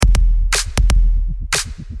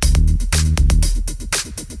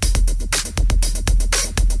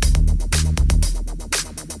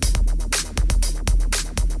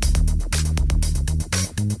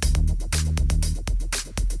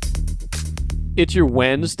It's your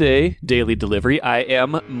Wednesday daily delivery. I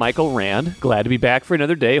am Michael Rand. Glad to be back for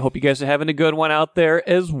another day. Hope you guys are having a good one out there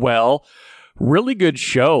as well. Really good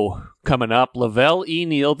show coming up. Velle E.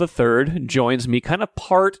 Neal III joins me. Kind of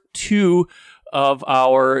part two of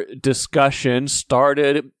our discussion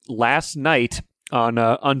started last night on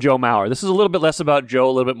Joe Mauer. This is a little bit less about Joe,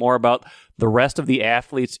 a little bit more about the rest of the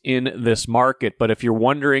athletes in this market. But if you're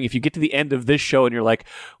wondering, if you get to the end of this show and you're like,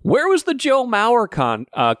 where was the Joe Mauer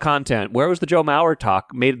content? Where was the Joe Mauer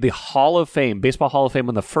talk? Made the Hall of Fame, Baseball Hall of Fame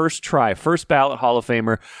on the first try, first ballot Hall of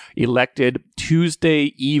Famer elected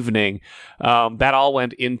Tuesday evening. That all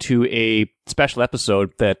went into a special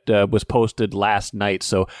episode that was posted last night.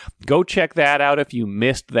 So go check that out if you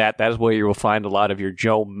missed that. That is where you will find a lot of your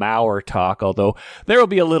Joe Mauer talk, although there will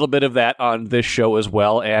be a little bit of that on this show as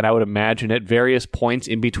well. And I would imagine at various points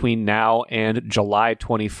in between now and July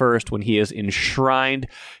 21st when he is enshrined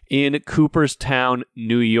in Cooperstown,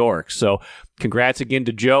 New York. So congrats again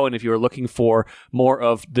to Joe. And if you are looking for more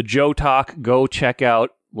of the Joe talk, go check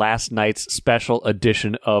out last night's special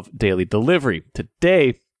edition of Daily Delivery.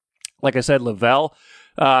 Today, like I said, Velle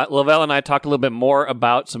and I talked a little bit more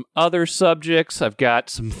about some other subjects. I've got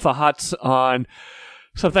some thoughts on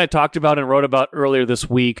something I talked about and wrote about earlier this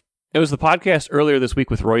week. It was the podcast earlier this week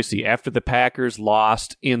with Royce after the Packers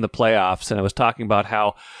lost in the playoffs, and I was talking about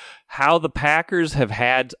how the Packers have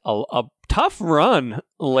had a tough run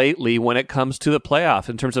lately when it comes to the playoffs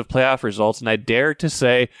in terms of playoff results, and I dare to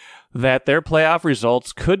say that their playoff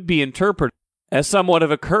results could be interpreted as somewhat of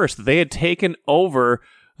a curse. They had taken over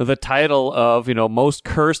the title of, most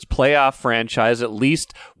cursed playoff franchise, at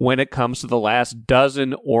least when it comes to the last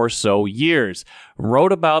dozen or so years.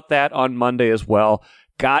 Wrote about that on Monday as well.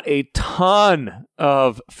 Got a ton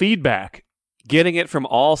of feedback, getting it from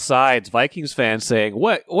all sides. Vikings fans saying,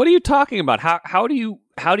 "What are you talking about? How do you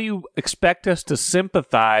expect us to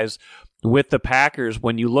sympathize with the Packers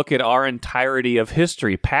when you look at our entirety of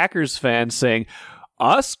history?" Packers fans saying,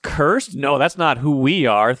 "Us cursed? No, that's not who we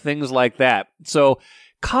are." Things like that. So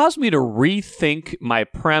caused me to rethink my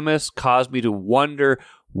premise, caused me to wonder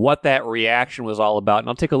what that reaction was all about. And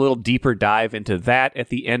I'll take a little deeper dive into that at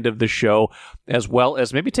the end of the show, as well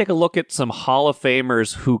as maybe take a look at some Hall of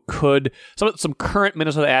Famers who could, some current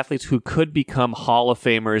Minnesota athletes who could become Hall of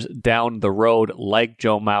Famers down the road, like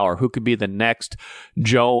Joe Mauer, who could be the next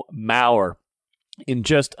Joe Mauer. In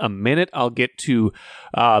just a minute, I'll get to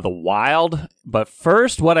the Wild. But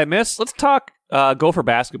first, what I missed, let's talk Gopher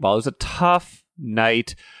basketball. It was a tough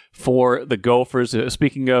night for the Gophers.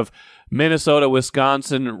 Speaking of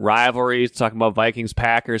Minnesota-Wisconsin rivalries, talking about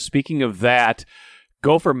Vikings-Packers. Speaking of that,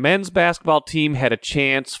 Gopher men's basketball team had a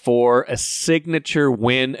chance for a signature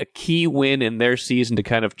win, a key win in their season to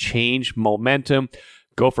kind of change momentum.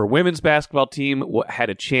 Gopher women's basketball team had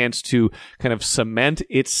a chance to kind of cement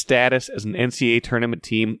its status as an NCAA tournament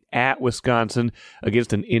team at Wisconsin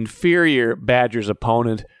against an inferior Badgers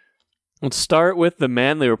opponent. Let's start with the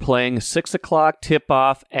men. They were playing 6 o'clock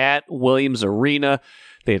tip-off at Williams Arena.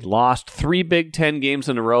 They had lost 3 Big Ten games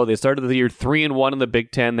in a row. They started the year 3-1 in the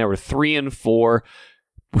Big Ten. They were 3-4.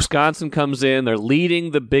 Wisconsin comes in. They're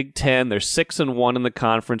leading the Big Ten. They're 6-1 in the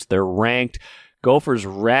conference. They're ranked. Gophers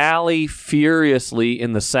rally furiously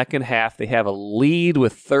in the second half. They have a lead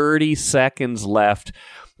with 30 seconds left,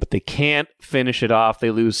 but they can't finish it off.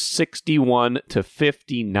 They lose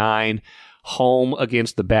 61-59 home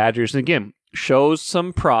against the Badgers. And again, shows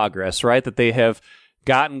some progress, right? That they have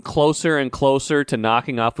gotten closer and closer to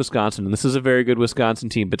knocking off Wisconsin. And this is a very good Wisconsin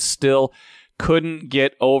team, but still couldn't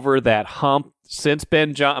get over that hump. Since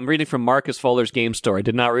I'm reading from Marcus Fuller's Game Story. I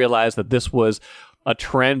did not realize that this was a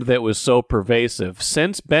trend that was so pervasive.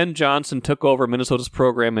 Since Ben Johnson took over Minnesota's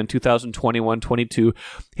program in 2021-22,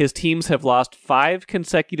 his teams have lost 5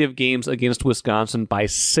 consecutive games against Wisconsin by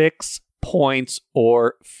 6 points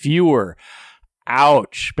or fewer.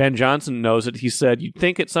 Ouch. Ben Johnson knows it. He said, "You'd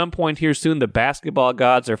think at some point here soon the basketball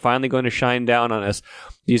gods are finally going to shine down on us.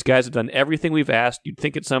 These guys have done everything we've asked. You'd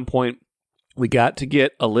think at some point we got to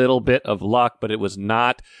get a little bit of luck," but it was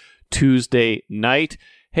not Tuesday night.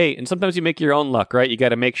 Hey, and sometimes you make your own luck, right? You got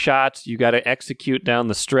to make shots. You got to execute down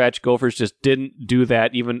the stretch. Gophers just didn't do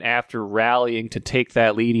that even after rallying to take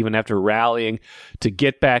that lead, even after rallying to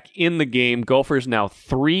get back in the game. Gophers now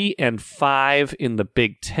 3-5 in the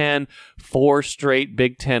Big Ten, 4 straight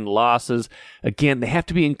Big Ten losses. Again, they have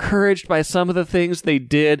to be encouraged by some of the things they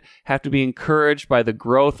did, have to be encouraged by the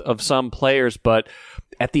growth of some players, but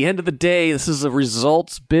at the end of the day, this is a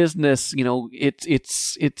results business.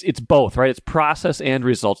 It's both, right? It's process and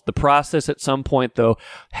results. The process at some point, though,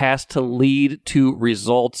 has to lead to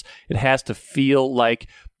results. It has to feel like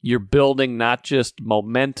you're building not just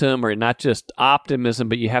momentum or not just optimism,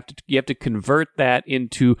 but you have to convert that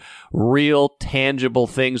into real tangible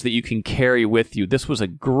things that you can carry with you. This was a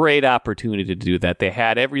great opportunity to do that. They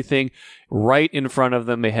had everything right in front of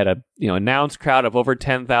them. They had a announced crowd of over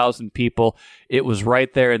 10,000 people. It was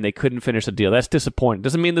right there, and they couldn't finish the deal. That's disappointing.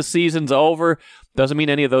 Doesn't mean the season's over. Doesn't mean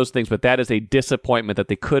any of those things, but that is a disappointment that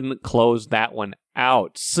they couldn't close that one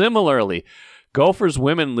out. Similarly, Gophers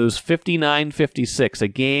women lose 59-56, a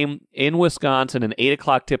game in Wisconsin, an 8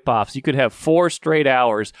 o'clock tip-off. So you could have 4 straight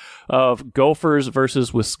hours of Gophers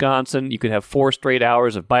versus Wisconsin. You could have 4 straight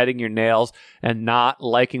hours of biting your nails and not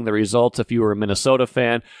liking the results if you were a Minnesota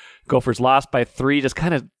fan. Gophers lost by 3, just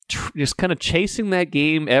kind of chasing that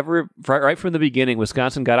game right from the beginning.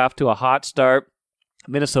 Wisconsin got off to a hot start.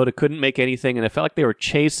 Minnesota couldn't make anything, and it felt like they were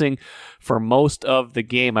chasing for most of the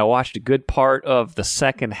game. I watched a good part of the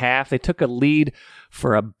second half. They took a lead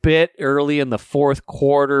for a bit early in the fourth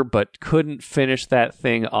quarter, but couldn't finish that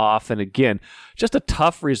thing off. And again, just a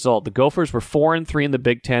tough result. The Gophers were 4-3 in the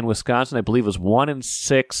Big Ten. Wisconsin, I believe, was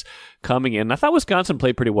 1-6 coming in. I thought Wisconsin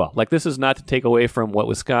played pretty well. Like, this is not to take away from what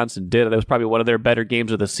Wisconsin did. That was probably one of their better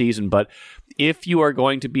games of the season. But if you are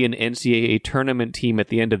going to be an NCAA tournament team at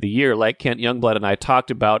the end of the year, like Kent Youngblood and I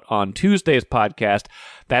talked about on Tuesday's podcast,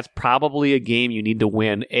 that's probably a game you need to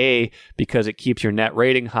win, A, because it keeps your net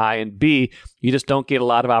rating high, and B, you just don't get a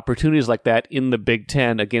lot of opportunities like that in the Big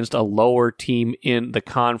Ten against a lower team in the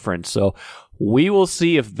conference. So we will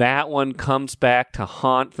see if that one comes back to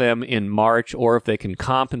haunt them in March, or if they can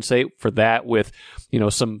compensate for that with,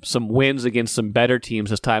 some wins against some better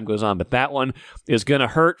teams as time goes on. But that one is going to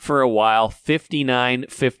hurt for a while. 59-56,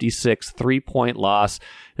 3-point loss.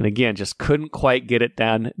 And again, just couldn't quite get it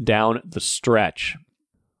down the stretch.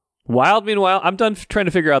 Wild, meanwhile, I'm done trying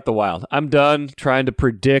to figure out the Wild. I'm done trying to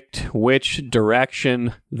predict which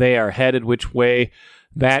direction they are headed, which way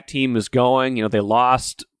that team is going. They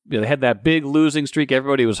lost. They had that big losing streak.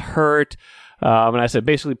 Everybody was hurt. And I said,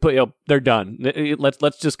 basically, they're done.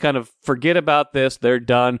 Let's just kind of forget about this. They're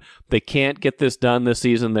done. They can't get this done this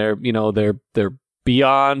season. They're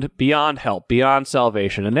beyond help, beyond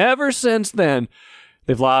salvation. And ever since then,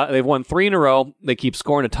 they've won 3 in a row. They keep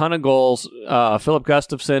scoring a ton of goals. Philip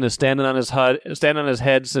Gustafsson is standing on his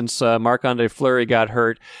head since Marc-Andre Fleury got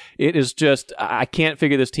hurt. It is just, I can't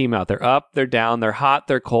figure this team out. They're up, they're down, they're hot,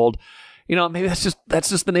 they're cold. Maybe that's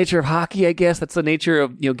just the nature of hockey, I guess. That's the nature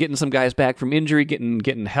of, getting some guys back from injury,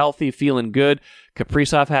 getting healthy, feeling good.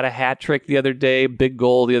 Kaprizov had a hat trick the other day, big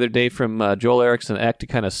goal the other day from Joel Eriksson Ek to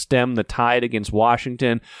kind of stem the tide against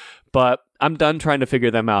Washington. But I'm done trying to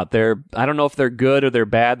figure them out. I don't know if they're good or they're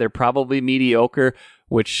bad. They're probably mediocre,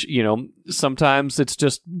 which, sometimes it's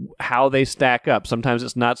just how they stack up. Sometimes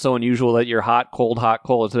it's not so unusual that you're hot, cold.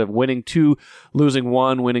 Instead of winning 2, losing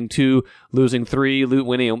 1, winning 2, losing 3,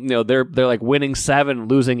 winning, they're like winning 7,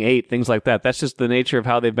 losing 8, things like that. That's just the nature of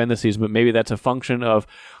how they've been this season, but maybe that's a function of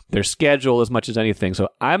their schedule as much as anything. So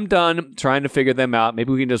I'm done trying to figure them out.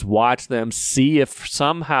 Maybe we can just watch them, see if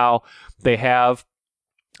somehow they have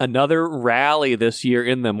another rally this year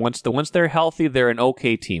in them. Once they're healthy, they're an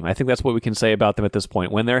okay team. I think that's what we can say about them at this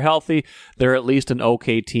point. When they're healthy, they're at least an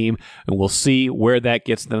okay team, and we'll see where that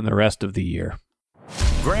gets them the rest of the year.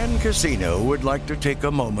 Grand Casino would like to take a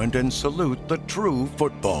moment and salute the true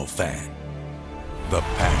football fan. The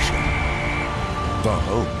passion, the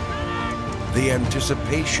hope, the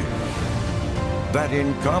anticipation, that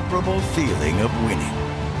incomparable feeling of winning.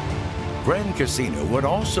 Grand Casino would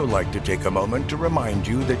also like to take a moment to remind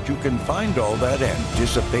you that you can find all that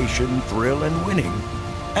anticipation, thrill, and winning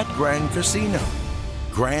at Grand Casino.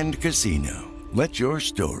 Grand Casino. Let your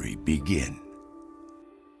story begin.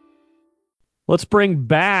 Let's bring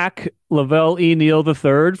back Velle E. Neal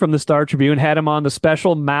III from the Star Tribune. Had him on the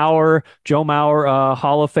special Joe Mauer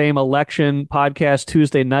Hall of Fame election podcast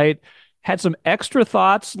Tuesday night. Had some extra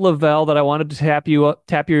thoughts, Velle, that I wanted to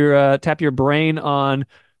tap your brain on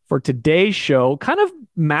for today's show. Kind of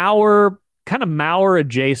Mauer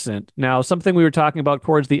adjacent. Now, something we were talking about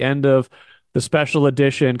towards the end of the special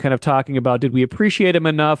edition, kind of talking about, did we appreciate him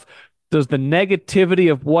enough? Does the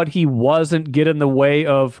negativity of what he wasn't get in the way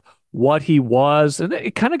of what he was? And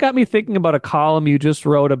it kind of got me thinking about a column you just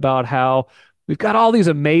wrote about how we've got all these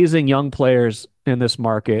amazing young players in this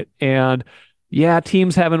market. And yeah,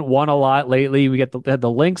 teams haven't won a lot lately. We had the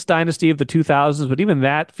Lynx dynasty of the 2000s, but even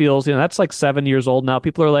that feels, that's like 7 years old now.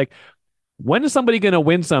 People are like, when is somebody going to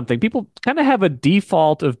win something? People kind of have a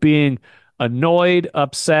default of being annoyed,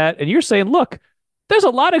 upset. And you're saying, look, there's a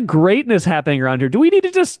lot of greatness happening around here. Do we need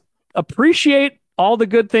to just appreciate all the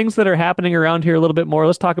good things that are happening around here a little bit more?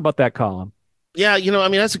 Let's talk about that column. Yeah,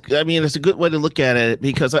 that's a good way to look at it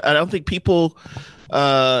because I don't think people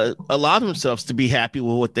allow themselves to be happy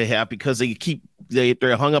with what they have because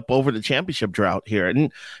they're hung up over the championship drought here,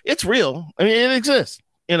 and it's real. I mean, it exists.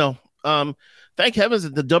 You know, thank heavens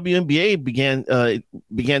that the WNBA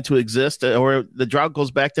began to exist, or the drought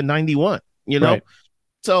goes back to '91. Right.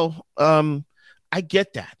 So I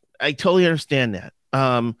get that. I totally understand that.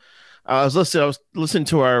 I was listening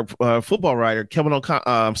to our football writer Kevin O'Connell.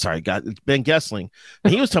 I'm sorry, God, it's Ben Gessling,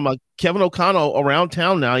 and he was talking about Kevin O'Connell around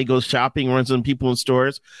town now. He goes shopping, runs into people in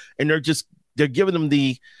stores, and they're giving them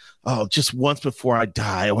the just once before I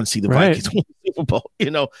die, I want to see the Vikings win the Super Bowl.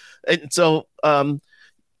 And so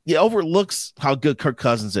he overlooks how good Kirk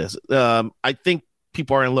Cousins is. I think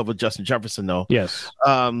people are in love with Justin Jefferson, though. Yes.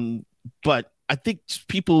 But I think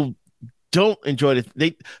people don't enjoy it.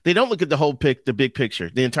 They don't look at the big picture,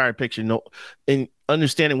 the entire picture, and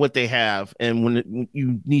understanding what they have. And when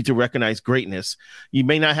you need to recognize greatness, you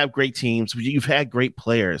may not have great teams, but you've had great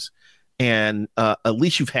players. And at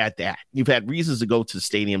least you've had that. You've had reasons to go to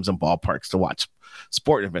stadiums and ballparks to watch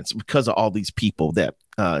sport events because of all these people that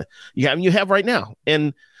you have right now.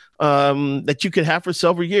 And that you could have for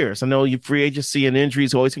several years. I know your free agency and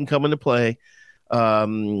injuries always can come into play.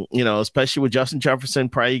 Especially with Justin Jefferson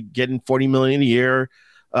probably getting $40 million a year.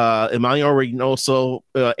 Emmanuel Reynoso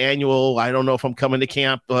annual. I don't know if I'm coming to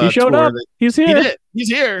camp. He showed up. He's here. He did.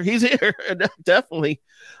 He's here. Definitely.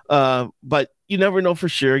 But you never know for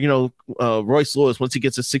sure. Royce Lewis, once he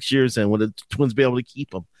gets to 6 years in, will the Twins be able to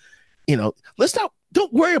keep him?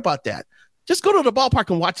 Don't worry about that. Just go to the ballpark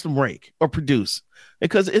and watch them rake or produce,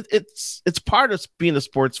 because it's part of being a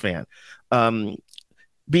sports fan.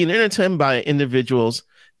 Being entertained by individuals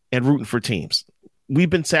and rooting for teams. We've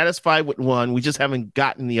been satisfied with one. We just haven't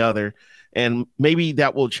gotten the other. And maybe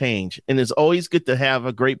that will change. And it's always good to have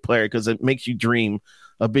a great player because it makes you dream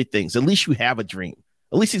of big things. At least you have a dream.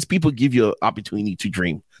 At least these people give you an opportunity to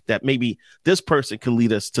dream that maybe this person can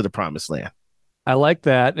lead us to the promised land. I like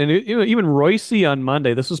that. And even Royce on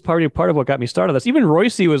Monday, this was part of what got me started on this. Even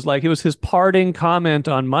Royce was like, it was his parting comment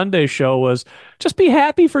on Monday's show was just be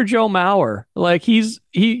happy for Joe Mauer. Like here's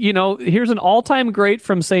an all-time great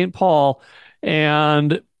from St. Paul.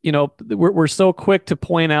 And, we're so quick to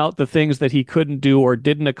point out the things that he couldn't do or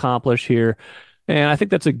didn't accomplish here. And I think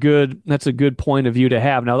that's a good point of view to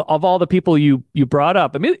have. Now, of all the people you brought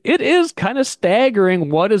up, I mean, it is kind of staggering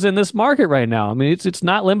what is in this market right now. I mean, it's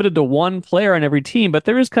not limited to one player on every team, but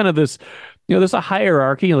there is kind of this, there's a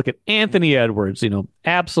hierarchy. You look at Anthony Edwards,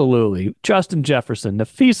 absolutely. Justin Jefferson,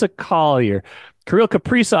 Nafisa Collier, Kirill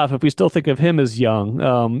Kaprizov, if we still think of him as young,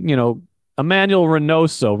 Emmanuel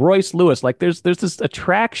Reynoso, Royce Lewis. Like there's this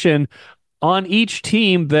attraction on each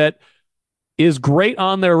team that is great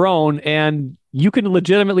on their own, and you can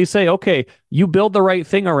legitimately say, okay, you build the right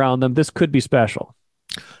thing around them, this could be special.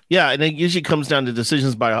 Yeah, and it usually comes down to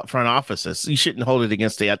decisions by front offices. You shouldn't hold it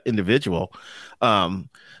against the individual. There's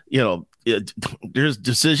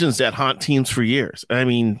decisions that haunt teams for years. I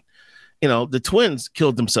mean, the Twins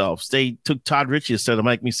killed themselves. They took Todd Ritchie instead of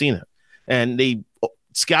Mike Mussina, and they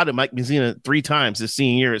scouted Mike Mussina 3 times his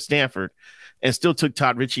senior year at Stanford and still took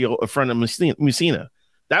Todd Ritchie in front of Mussina.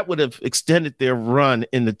 That would have extended their run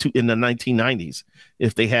in the 1990s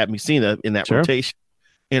if they had Mussina in that rotation.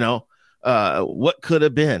 What could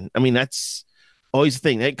have been? I mean, that's always the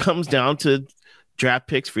thing. It comes down to draft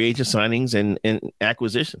picks, free agent signings, and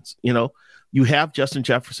acquisitions. You have Justin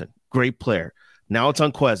Jefferson, great player. Now it's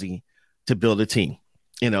on Kwesi to build a team.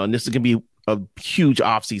 And this is going to be a huge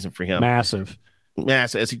offseason for him. Massive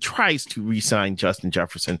as he tries to re-sign Justin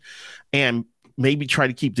Jefferson and maybe try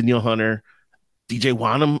to keep Daniil Hunter. DJ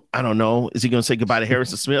Wanham, I don't know. Is he going to say goodbye to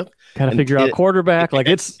Harrison Smith? Got to figure out quarterback. Like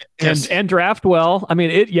and draft well. I mean,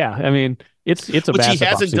 it's a which he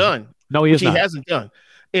hasn't done. No, he hasn't done.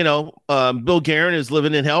 Bill Guerin is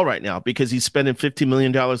living in hell right now because he's spending $50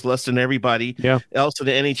 million less than everybody else in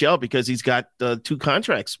the NHL because he's got 2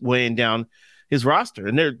 contracts weighing down his roster,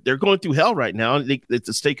 and they're going through hell right now.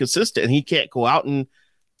 To stay consistent, and he can't go out and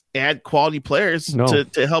add quality players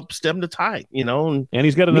to help stem the tide, and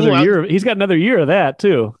he's got another year. He's got another year of that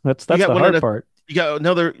too. That's the hard part. You got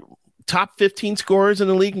another top 15 scorers in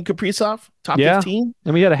the league in Kaprizov. Top 15. I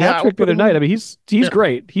mean, he had a hat trick the other night. I mean, he's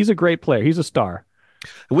great. He's a great player. He's a star.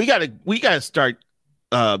 We gotta start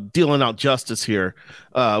dealing out justice here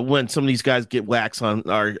when some of these guys get wax on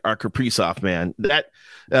our Kaprizov, man. That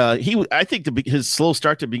I think his slow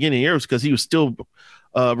start to the beginning of the year was because he was still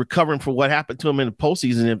recovering from what happened to him in the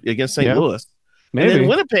postseason against St. Louis. Maybe. And then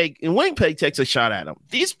Winnipeg takes a shot at him.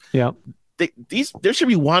 There should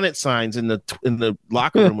be wanted signs in the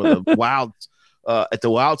locker room with the Wild at the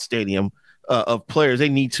Wild Stadium of players. They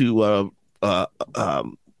need to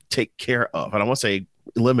take care of. I don't want to say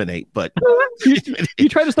eliminate, but you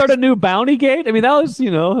try to start a new bounty gate? I mean, that was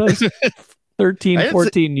 13,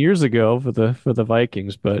 14 years ago for the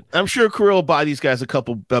Vikings, but I'm sure Kirill will buy these guys a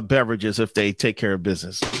couple beverages if they take care of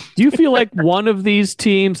business. Do you feel like one of these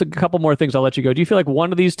teams, a couple more things, I'll let you go. Do you feel like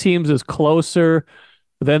one of these teams is closer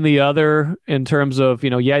than the other in terms of,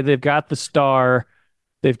 they've got the star,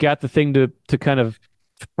 they've got the thing to kind of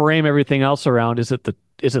frame everything else around? Is it the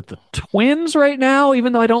Twins right now,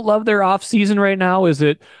 even though I don't love their off season right now? Is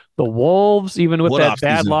it the Wolves, even with that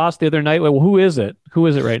bad loss the other night? Well, who is it? Who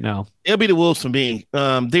is it right now? It'll be the Wolves for me.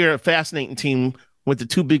 They're a fascinating team with the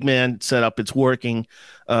two big man setup. It's working.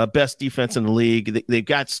 Best defense in the league. They've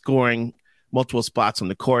got scoring multiple spots on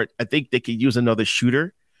the court. I think they could use another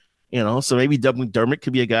shooter, so maybe Doug McDermott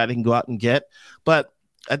could be a guy they can go out and get. But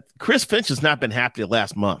Chris Finch has not been happy the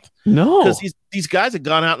last month. No. Because these guys have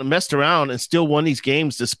gone out and messed around and still won these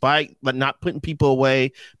games despite not putting people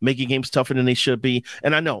away, making games tougher than they should be.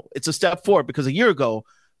 And I know it's a step forward because a year ago,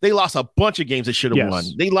 they lost a bunch of games they should have won.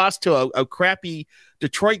 They lost to a crappy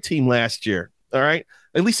Detroit team last year. All right.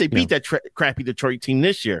 At least they beat that crappy Detroit team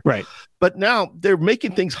this year. Right. But now they're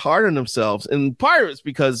making things hard on themselves. And part of it's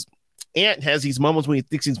because Ant has these moments when he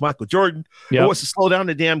thinks he's Michael Jordan. He wants to slow down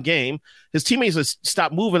the damn game. His teammates just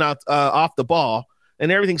stop moving out off the ball,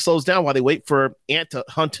 and everything slows down while they wait for Ant to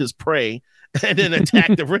hunt his prey and then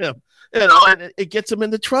attack the rim. And it gets him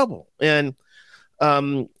into trouble. And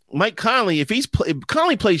Mike Conley, if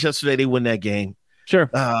Conley plays yesterday, they win that game. Sure.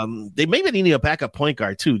 They maybe need a backup point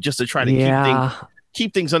guard too, just to try to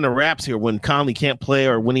keep things under wraps here when Conley can't play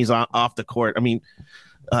or when he's off the court. I mean,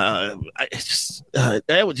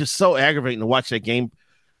 that was just so aggravating to watch that game.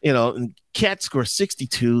 And Cat score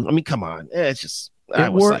 62. I mean, come on. It's just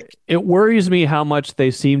it worries me how much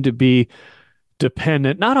they seem to be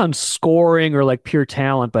dependent, not on scoring or like pure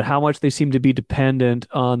talent, but how much they seem to be dependent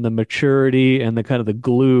on the maturity and the kind of the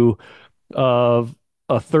glue of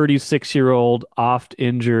a 36-year-old oft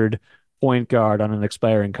injured point guard on an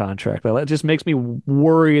expiring contract. It just makes me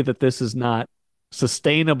worry that this is not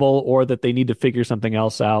sustainable or that they need to figure something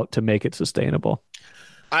else out to make it sustainable.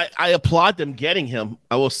 I applaud them getting him.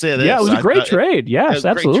 I will say that. Yeah, it was a great trade. Yes,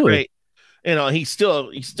 absolutely. He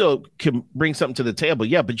still can bring something to the table.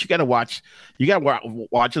 Yeah, but you got to watch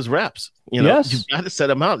his reps. Yes. You've got to set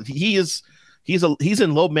him out. He's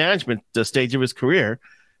in low management stage of his career,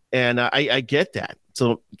 and I get that.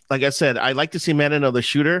 So, like I said, I like to see him add another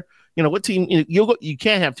shooter. What team you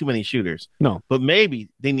can't have too many shooters. No, but maybe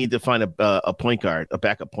they need to find a point guard, a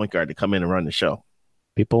backup point guard to come in and run the show.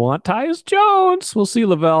 People want Tyus Jones. We'll see,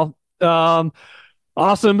 Lavelle.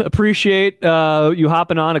 Awesome. Appreciate you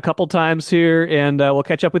hopping on a couple times here, and we'll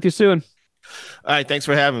catch up with you soon. All right. Thanks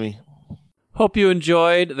for having me. Hope you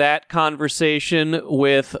enjoyed that conversation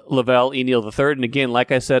with Velle E. Neal III. And again,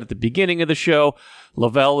 like I said at the beginning of the show,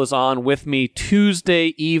 Lavelle was on with me Tuesday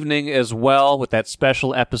evening as well with that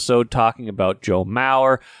special episode talking about Joe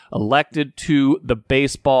Mauer, elected to the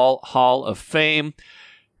Baseball Hall of Fame.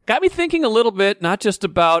 Got me thinking a little bit, not just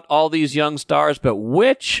about all these young stars, but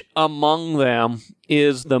which among them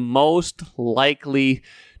is the most likely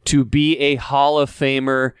to be a Hall of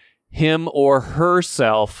Famer, him or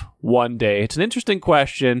herself, one day? It's an interesting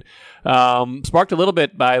question. Sparked a little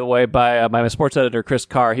bit, by the way, by my sports editor, Chris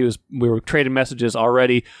Carr. We were trading messages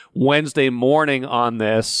already Wednesday morning on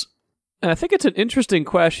this. And I think it's an interesting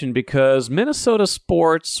question because Minnesota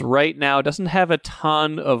sports right now doesn't have a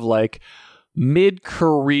ton of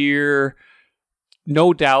mid-career,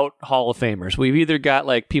 no doubt Hall of Famers. We've either got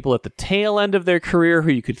people at the tail end of their career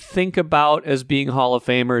who you could think about as being Hall of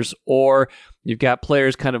Famers, or you've got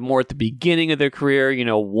players kind of more at the beginning of their career,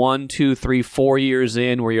 1, 2, 3, 4 years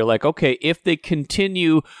in, where you're like, okay, if they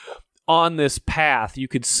continue on this path, you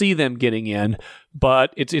could see them getting in,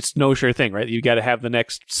 but it's no sure thing, right? You got to have the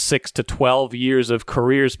next 6 to 12 years of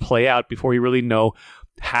careers play out before you really know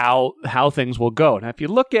how things will go. Now, if you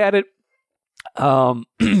look at it, I'm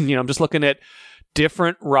just looking at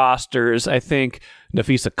different rosters. I think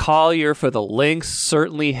Nafisa Collier for the Lynx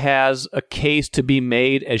certainly has a case to be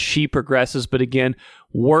made as she progresses, but again,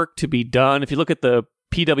 work to be done. If you look at the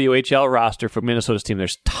PWHL roster for Minnesota's team,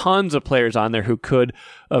 there's tons of players on there who could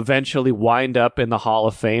eventually wind up in the Hall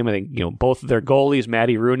of Fame. I think, both of their goalies,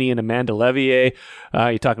 Maddie Rooney and Amanda Levier.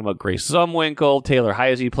 You're talking about Grace Zumwinkle, Taylor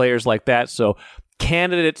Heisey, players like that. So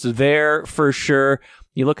candidates there for sure.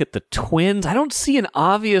 You look at the Twins, I don't see an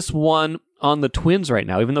obvious one on the Twins right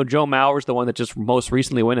now, even though Joe Mauer's the one that just most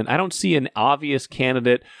recently went in. I don't see an obvious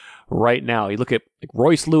candidate right now. You look at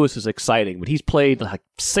Royce Lewis is exciting, but he's played like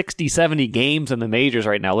 60, 70 games in the majors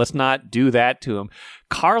right now. Let's not do that to him.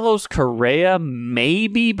 Carlos Correa,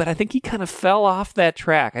 maybe, but I think he kind of fell off that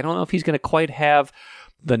track. I don't know if he's going to quite have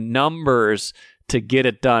the numbers to get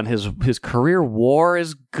it done. His career WAR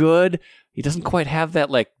is good. He doesn't quite have that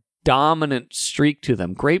like dominant streak to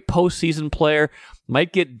them. Great postseason player.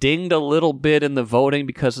 Might get dinged a little bit in the voting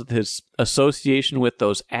because of his association with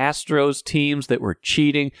those Astros teams that were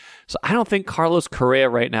cheating. So I don't think Carlos Correa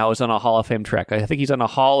right now is on a Hall of Fame track. I think he's on a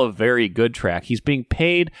Hall of Very Good track. He's being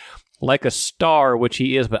paid like a star, which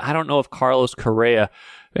he is, but I don't know if Carlos Correa,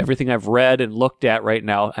 everything I've read and looked at right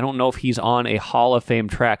now, I don't know if he's on a Hall of Fame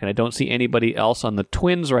track, and I don't see anybody else on the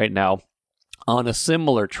Twins right now on a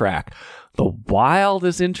similar track. The Wild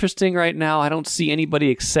is interesting right now. I don't see anybody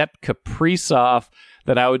except Kaprizov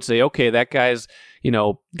that I would say, okay, that guy's,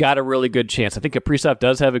 got a really good chance. I think Kaprizov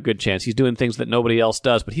does have a good chance. He's doing things that nobody else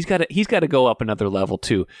does, but he's got to go up another level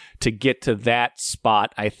too to get to that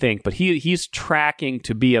spot, I think. But he's tracking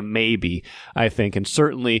to be a maybe, I think, and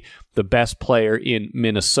certainly the best player in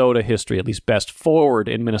Minnesota history, at least best forward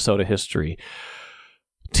in Minnesota history.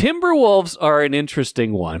 Timberwolves are an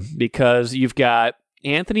interesting one because you've got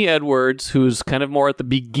Anthony Edwards, who's kind of more at the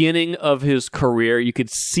beginning of his career. You could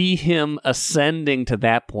see him ascending to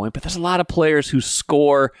that point, but there's a lot of players who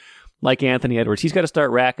score like Anthony Edwards. He's got to start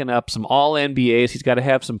racking up some All-NBAs. He's got to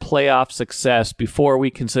have some playoff success before we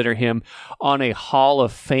consider him on a Hall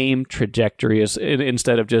of Fame trajectory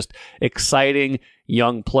instead of just exciting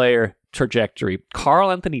young player trajectory.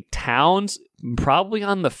 Karl Anthony Towns, probably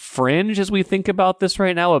on the fringe as we think about this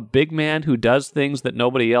right now, a big man who does things that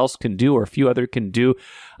nobody else can do or a few other can do.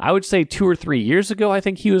 I would say 2 or 3 years ago, I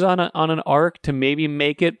think he was on an arc to maybe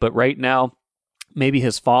make it, but right now maybe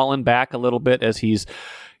has fallen back a little bit as he's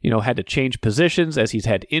had to change positions, as he's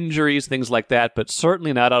had injuries, things like that, but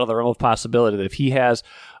certainly not out of the realm of possibility that if he has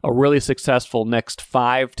a really successful next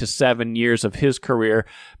 5 to 7 years of his career,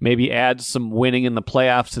 maybe adds some winning in the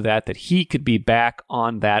playoffs to that he could be back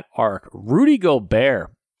on that arc. Rudy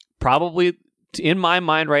Gobert, probably in my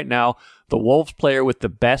mind right now, the Wolves player with the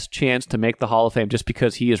best chance to make the Hall of Fame just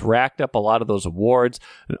because he has racked up a lot of those awards.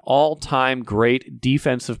 An all-time great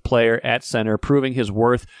defensive player at center, proving his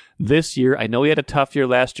worth this year. I know he had a tough year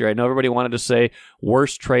last year. I know everybody wanted to say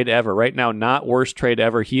worst trade ever. Right now, not worst trade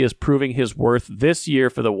ever. He is proving his worth this year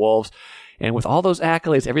for the Wolves. And with all those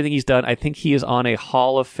accolades, everything he's done, I think he is on a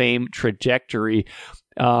Hall of Fame trajectory.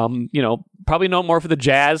 Probably no more for the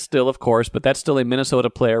Jazz still, of course, but that's still a Minnesota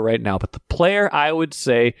player right now. But the player I would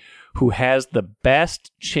say who has the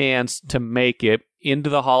best chance to make it into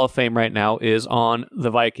the Hall of Fame right now is on the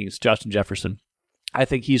Vikings, Justin Jefferson. I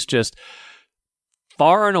think he's just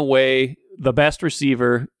far and away the best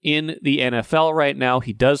receiver in the NFL right now.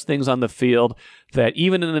 He does things on the field that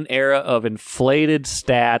even in an era of inflated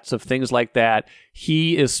stats, of things like that,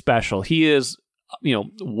 he is special. He is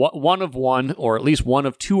one of one, or at least one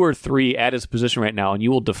of 2 or 3 at his position right now. And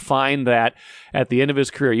you will define that at the end of his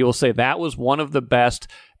career. You will say that was one of the best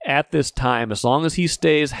at this time. As long as he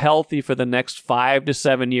stays healthy for the next 5 to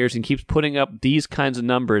 7 years and keeps putting up these kinds of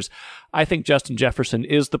numbers, I think Justin Jefferson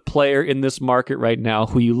is the player in this market right now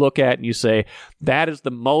who you look at and you say, that is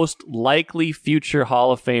the most likely future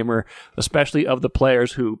Hall of Famer, especially of the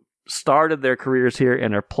players who started their careers here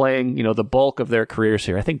and are playing, the bulk of their careers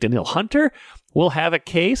here. I think Danielle Hunter will have a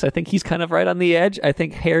case. I think he's kind of right on the edge. I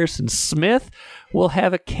think Harrison Smith will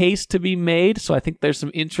have a case to be made. So I think there's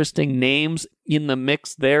some interesting names in the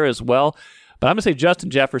mix there as well. But I'm going to say Justin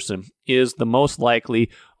Jefferson is the most likely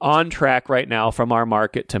on track right now from our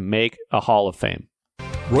market to make a Hall of Fame.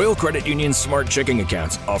 Royal Credit Union's smart checking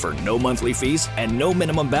accounts offer no monthly fees and no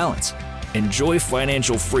minimum balance. Enjoy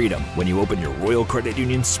financial freedom when you open your Royal Credit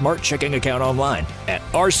Union smart checking account online at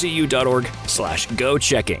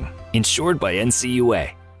rcu.org/go-checking. Insured by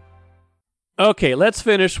NCUA. Okay, let's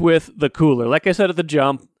finish with the cooler. Like I said at the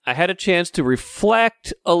jump, I had a chance to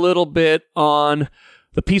reflect a little bit on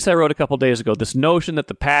the piece I wrote a couple days ago. This notion that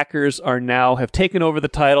the Packers have taken over the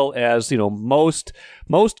title as, most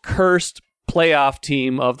cursed playoff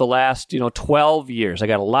team of the last, 12 years. I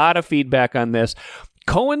got a lot of feedback on this,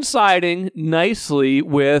 coinciding nicely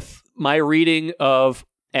with my reading of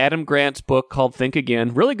Adam Grant's book called Think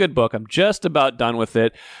Again. Really good book. I'm just about done with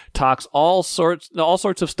it. Talks all sorts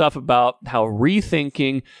of stuff about how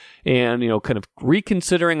rethinking and, kind of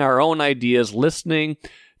reconsidering our own ideas, listening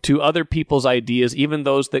to other people's ideas, even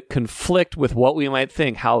those that conflict with what we might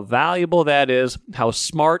think, how valuable that is, how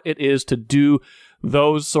smart it is to do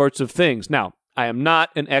those sorts of things. Now, I am not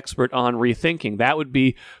an expert on rethinking. That would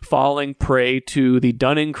be falling prey to the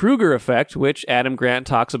Dunning-Kruger effect, which Adam Grant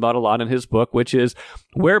talks about a lot in his book, which is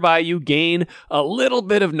whereby you gain a little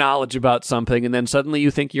bit of knowledge about something and then suddenly you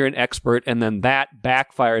think you're an expert, and then that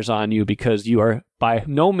backfires on you because you are by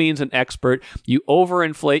no means an expert. You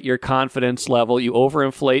overinflate your confidence level. You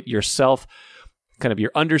overinflate yourself, kind of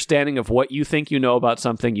your understanding of what you think you know about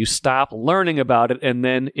something. You stop learning about it, and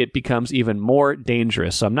then it becomes even more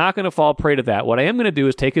dangerous. So I'm not going to fall prey to that. What I am going to do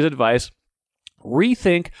is take his advice,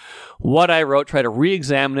 rethink what I wrote, try to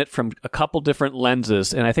re-examine it from a couple different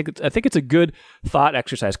lenses. And I think it's a good thought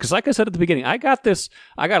exercise. Because like I said at the beginning, I got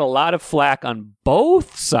a lot of flack on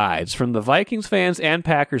both sides from the Vikings fans and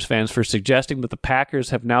Packers fans for suggesting that the Packers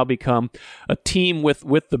have now become a team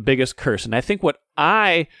with the biggest curse. And I think what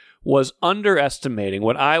I was underestimating,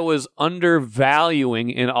 what I was undervaluing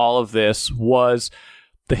in all of this was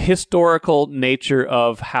the historical nature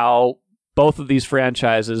of how both of these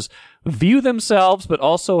franchises view themselves, but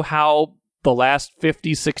also how the last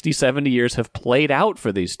 50, 60, 70 years have played out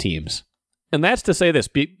for these teams. And that's to say this,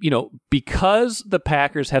 because the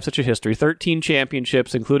Packers have such a history, 13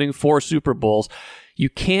 championships, including 4 Super Bowls, you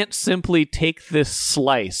can't simply take this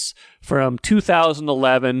slice from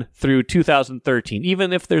 2011 through 2013,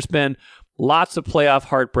 even if there's been lots of playoff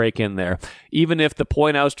heartbreak in there. Even if the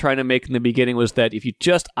point I was trying to make in the beginning was that if you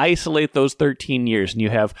just isolate those 13 years and you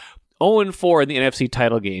have 0-4 in the NFC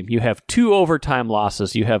title game, you have 2 overtime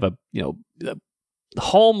losses, you have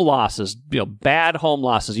home losses, bad home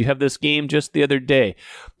losses. You have this game just the other day.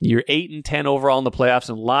 You're 8-10 overall in the playoffs,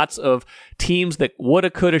 and lots of teams that woulda,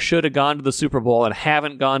 coulda, shoulda gone to the Super Bowl and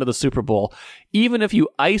haven't gone to the Super Bowl. Even if you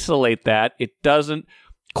isolate that, it doesn't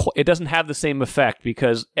have the same effect,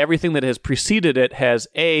 because everything that has preceded it has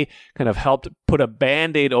A, kind of helped put a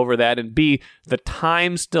Band-Aid over that, and B, the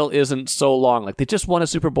time still isn't so long. Like, they just won a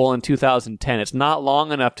Super Bowl in 2010. It's not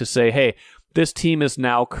long enough to say, hey, this team is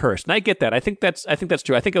now cursed. And I get that. I think that's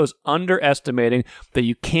true. I think I was underestimating that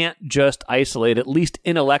you can't just isolate, at least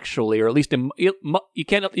intellectually, or at least you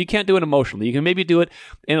can't do it emotionally. You can maybe do it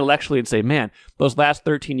intellectually and say, man, those last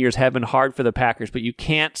 13 years have been hard for the Packers, but you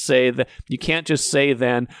can't just say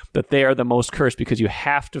then that they are the most cursed, because you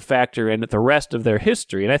have to factor in the rest of their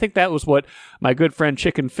history. And I think that was what my good friend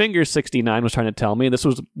Chicken Fingers 69 was trying to tell me. And this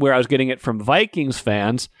was where I was getting it from Vikings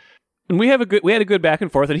fans. And we had a good back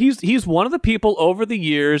and forth, and he's one of the people over the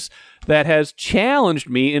years that has challenged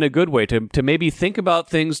me in a good way to maybe think about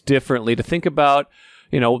things differently, to think about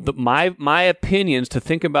my opinions, to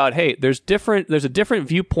think about, hey, there's a different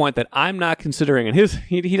viewpoint that I'm not considering. And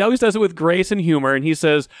he always does it with grace and humor, and he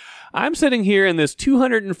says, I'm sitting here in this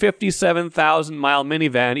 257,000-mile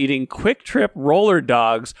minivan eating Quick Trip roller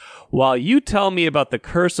dogs while you tell me about the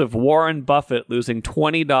curse of Warren Buffett losing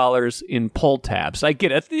 $20 in pull tabs. I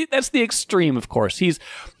get it. That's the extreme, of course. He's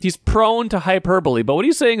prone to hyperbole. But what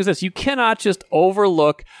he's saying is this: you cannot just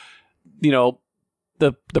overlook,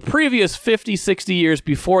 the previous 50, 60 years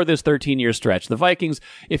before this 13-year stretch. The Vikings,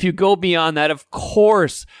 if you go beyond that, of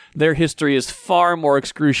course, their history is far more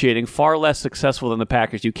excruciating, far less successful than the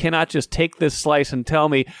Packers. You cannot just take this slice and tell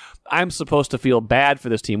me I'm supposed to feel bad for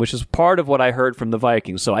this team, which is part of what I heard from the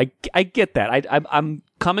Vikings. So I get that. I'm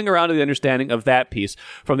coming around to the understanding of that piece.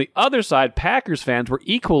 From the other side, Packers fans were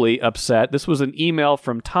equally upset. This was an email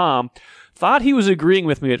from Tom. Thought he was agreeing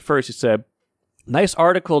with me at first. He said, nice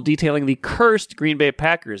article detailing the cursed Green Bay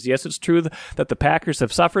Packers. Yes, it's true that the Packers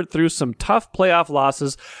have suffered through some tough playoff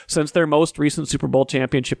losses since their most recent Super Bowl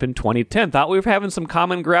championship in 2010. Thought we were having some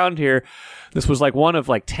common ground here. This was like one of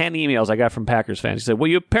 10 emails I got from Packers fans. He said, well,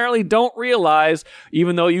 you apparently don't realize,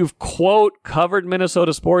 even though you've, quote, covered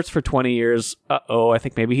Minnesota sports for 20 years, I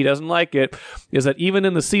think maybe he doesn't like it, is that even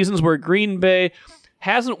in the seasons where Green Bay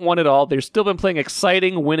hasn't won it all, they've still been playing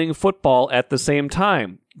exciting, winning football at the same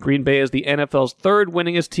time. Green Bay is the NFL's third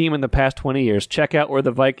winningest team in the past 20 years. Check out where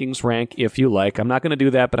the Vikings rank if you like. I'm not going to do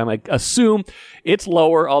that, but I'm going to assume it's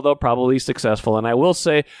lower, although probably successful. And I will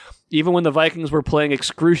say, even when the Vikings were playing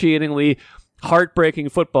excruciatingly heartbreaking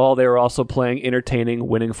football, they were also playing entertaining,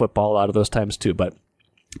 winning football a lot of those times too. But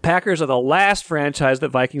Packers are the last franchise that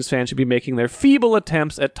Vikings fans should be making their feeble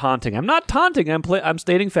attempts at taunting. I'm not taunting, I'm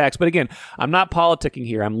stating facts. But again, I'm not politicking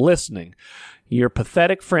here. I'm listening. Your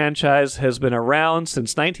pathetic franchise has been around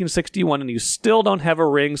since 1961, and you still don't have a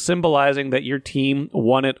ring symbolizing that your team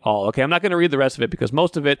won it all. Okay, I'm not going to read the rest of it because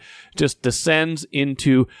most of it just descends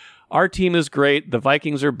into our team is great, the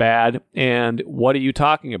Vikings are bad, and what are you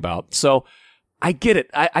talking about? So I get it.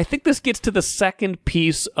 I think this gets to the second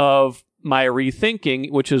piece of my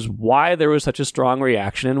rethinking, which is why there was such a strong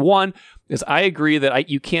reaction. And one is I agree that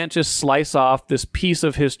you can't just slice off this piece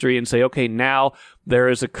of history and say, okay, now there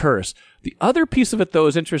is a curse. The other piece of it, though,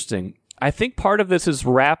 is interesting. I think part of this is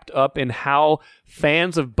wrapped up in how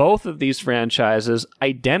fans of both of these franchises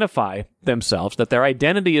identify themselves, that their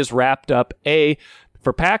identity is wrapped up,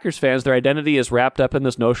 for Packers fans, their identity is wrapped up in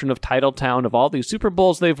this notion of title town, of all these Super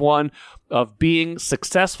Bowls they've won, of being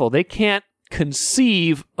successful. They can't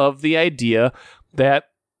conceive of the idea that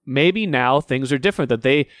maybe now things are different,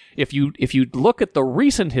 that if you look at the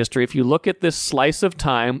recent history, if you look at this slice of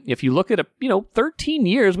time, if you look at 13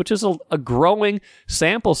 years, which is a growing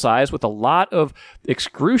sample size with a lot of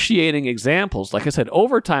excruciating examples, like I said,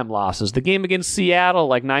 overtime losses, the game against Seattle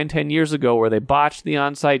like 9-10 years ago where they botched the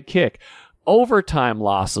onside kick, overtime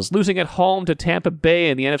losses, losing at home to Tampa Bay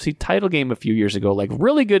in the NFC title game a few years ago, like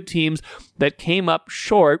really good teams that came up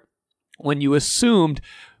short when you assumed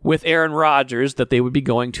with Aaron Rodgers that they would be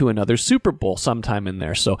going to another Super Bowl sometime in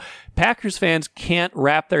there. So Packers fans can't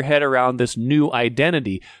wrap their head around this new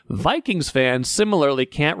identity. Vikings fans similarly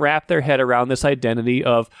can't wrap their head around this identity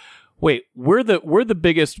of, wait, we're the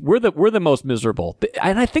biggest, we're the most miserable.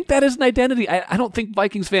 And I think that is an identity. I don't think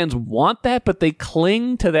Vikings fans want that, but they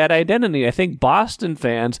cling to that identity. I think Boston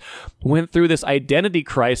fans went through this identity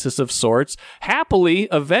crisis of sorts, happily,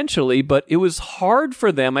 eventually, but it was hard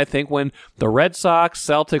for them, I think, when the Red Sox,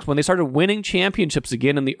 Celtics, when they started winning championships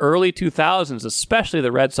again in the early 2000s, especially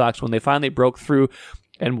the Red Sox, when they finally broke through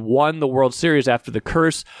and won the World Series after the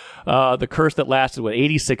curse that lasted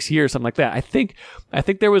 86 years, something like that. I think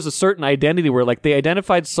there was a certain identity where like they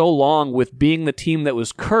identified so long with being the team that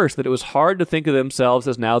was cursed that it was hard to think of themselves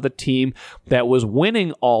as now the team that was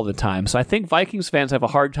winning all the time. So I think Vikings fans have a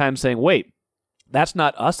hard time saying, wait, that's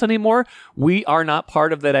not us anymore. We are not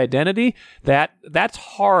part of that identity. That's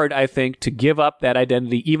hard, I think, to give up that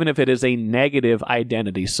identity, even if it is a negative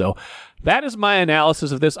identity. So that is my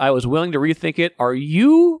analysis of this. I was willing to rethink it. Are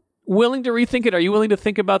you willing to rethink it? Are you willing to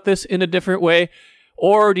think about this in a different way?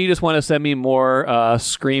 Or do you just want to send me more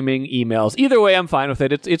screaming emails? Either way, I'm fine with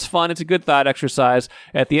it. It's fun. It's a good thought exercise.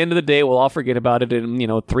 At the end of the day, we'll all forget about it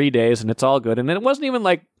in 3 days, and it's all good. And then it wasn't even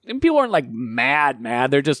like, and people aren't like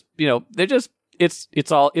mad. They're just,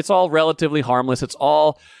 it's all relatively harmless. It's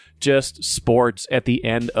all just sports at the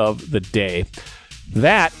end of the day.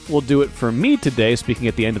 That will do it for me today, speaking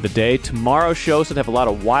at the end of the day. Tomorrow's show should have a lot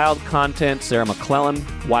of Wild content. Sarah McClellan,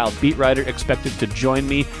 Wild beat writer, expected to join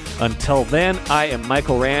me. Until then, I am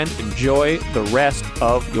Michael Rand. Enjoy the rest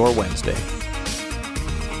of your Wednesday.